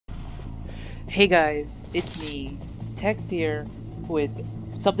Hey guys, it's me, Tex here, with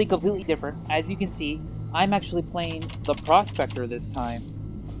something completely different. As you can see, I'm actually playing the Prospector this time.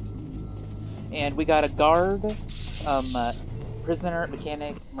 And we got a guard, prisoner,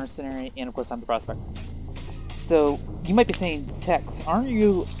 mechanic, mercenary, and of course I'm the Prospector. So, you might be saying, Tex, aren't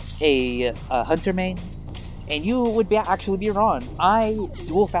you a hunter main? And you would actually be wrong. I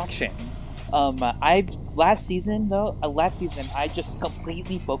dual faction. Last season I just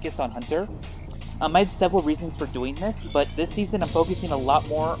completely focused on hunter. I had several reasons for doing this, but this season I'm focusing a lot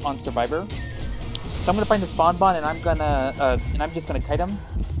more on survivor. So I'm gonna find the spawn bond and I'm just gonna kite him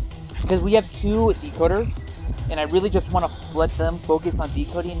because we have two decoders, and I really just want to let them focus on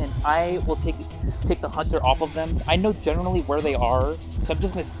decoding, and I will take the hunter off of them. I know generally where they are, so I'm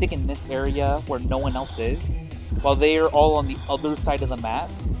just gonna stick in this area where no one else is, while they are all on the other side of the map.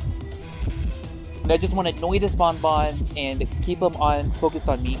 And I just want to annoy this Bonbon and keep them focused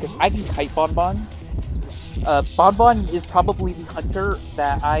on me, because I can kite Bonbon. Bonbon is probably the hunter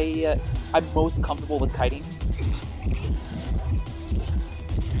that I'm most comfortable with kiting.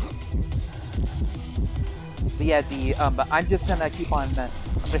 But yeah, but I'm just gonna keep on. I'm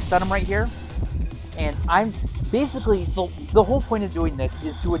gonna stun him right here, and I'm basically the whole point of doing this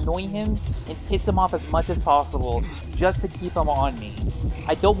is to annoy him and piss him off as much as possible, just to keep him on me.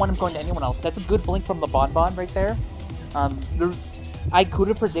 I don't want him going to anyone else. That's a good blink from the Bonbon right there. I could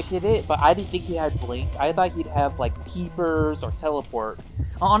have predicted it, but I didn't think he had blink. I thought he'd have like peepers or teleport.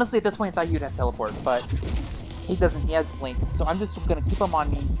 Honestly, at this point, I thought he'd have teleport, but he doesn't. He has blink, so I'm just gonna keep him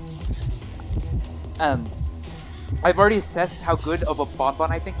on me. I've already assessed how good of a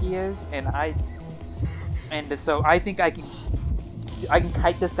Bonbon I think he is, and so I think I can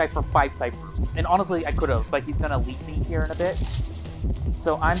kite this guy for 5 ciphers. And honestly, I could have, but he's gonna leave me here in a bit.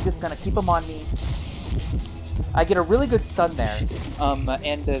 So I'm just gonna keep him on me. I get a really good stun there,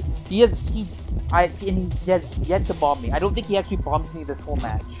 and he has yet to bomb me. I don't think he actually bombs me this whole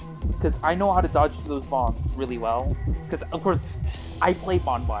match, because I know how to dodge those bombs really well. Because of course, I play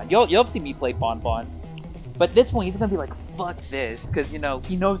Bonbon. You'll have seen me play Bonbon. But at this point, he's gonna be like, "Fuck this," because he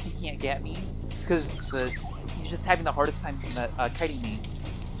knows he can't get me, because he's just having the hardest time kiting me.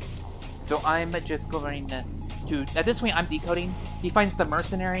 So I'm just going to. At this point, I'm decoding. He finds the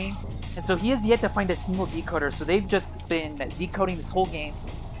mercenary. And so he has yet to find a single decoder, so they've just been decoding this whole game.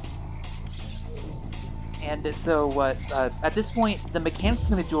 And so at this point, the mechanic's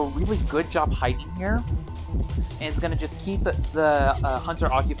going to do a really good job hiding here, and it's going to just keep the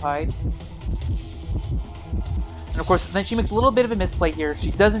hunter occupied. And of course, then she makes a little bit of a misplay here.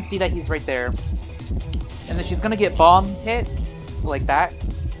 She doesn't see that he's right there, and then she's going to get bombed hit like that.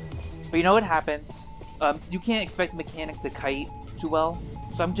 But you know what happens? You can't expect mechanic to kite too well.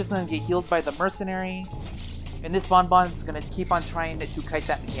 So I'm just going to get healed by the mercenary, and this Bonbon is going to keep on trying to kite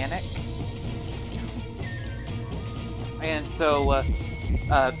that mechanic. And so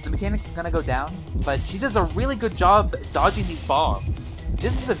the mechanic's going to go down, but she does a really good job dodging these bombs.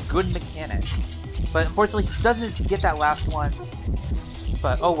 This is a good mechanic, but unfortunately she doesn't get that last one.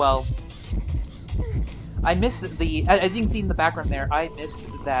 But oh well. I miss as you can see in the background there, I miss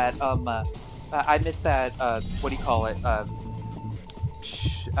that what do you call it,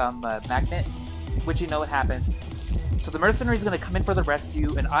 magnet, which you know what happens. So the mercenary is going to come in for the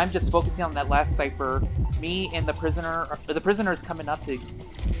rescue, and I'm just focusing on that last cipher. Me and the prisoner is coming up to,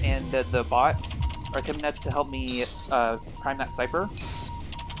 and the bot are coming up to help me prime that cipher.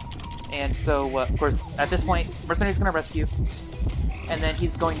 And so of course at this point, mercenary is going to rescue, and then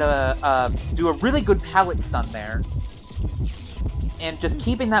he's going to do a really good pallet stun there, and just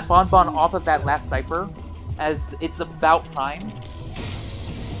keeping that Bonbon off of that last cipher as it's about primed.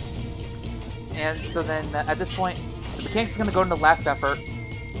 And so then at this point, the mechanic's going to go into last effort,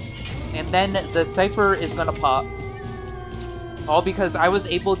 and then the cipher is going to pop. All because I was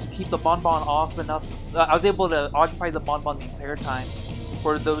able to keep the Bonbon off enough. I was able to occupy the Bonbon the entire time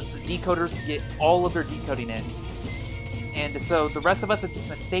for those decoders to get all of their decoding in. And so the rest of us are just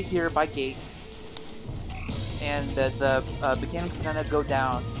going to stay here by gate, and the mechanic's going to go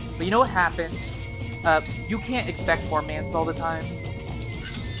down. But you know what happens? You can't expect 4-mans all the time.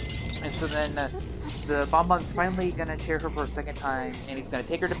 And so then the Bonbon's finally gonna chair her for a second time, and he's gonna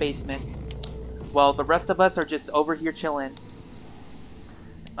take her to basement, while the rest of us are just over here chilling.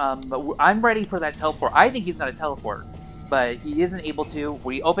 But I'm ready for that teleport. I think he's gonna teleport, but he isn't able to.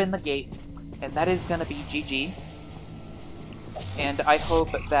 We open the gate, and that is gonna be GG. And I hope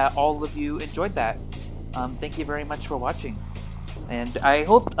that all of you enjoyed that. Thank you very much for watching. And I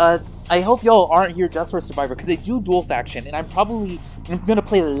hope y'all aren't here just for Survivor, because they do dual faction, and I'm gonna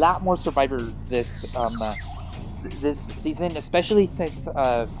play a lot more Survivor this this season, especially since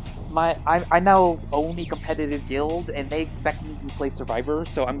I now own a competitive guild and they expect me to play Survivor,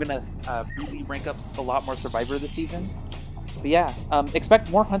 so I'm gonna really rank up a lot more Survivor this season. But yeah, expect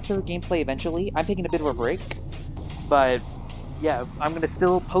more Hunter gameplay eventually. I'm taking a bit of a break, but yeah, I'm gonna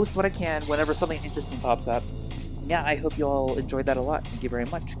still post what I can whenever something interesting pops up. Yeah, I hope you all enjoyed that a lot. Thank you very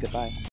much. Goodbye.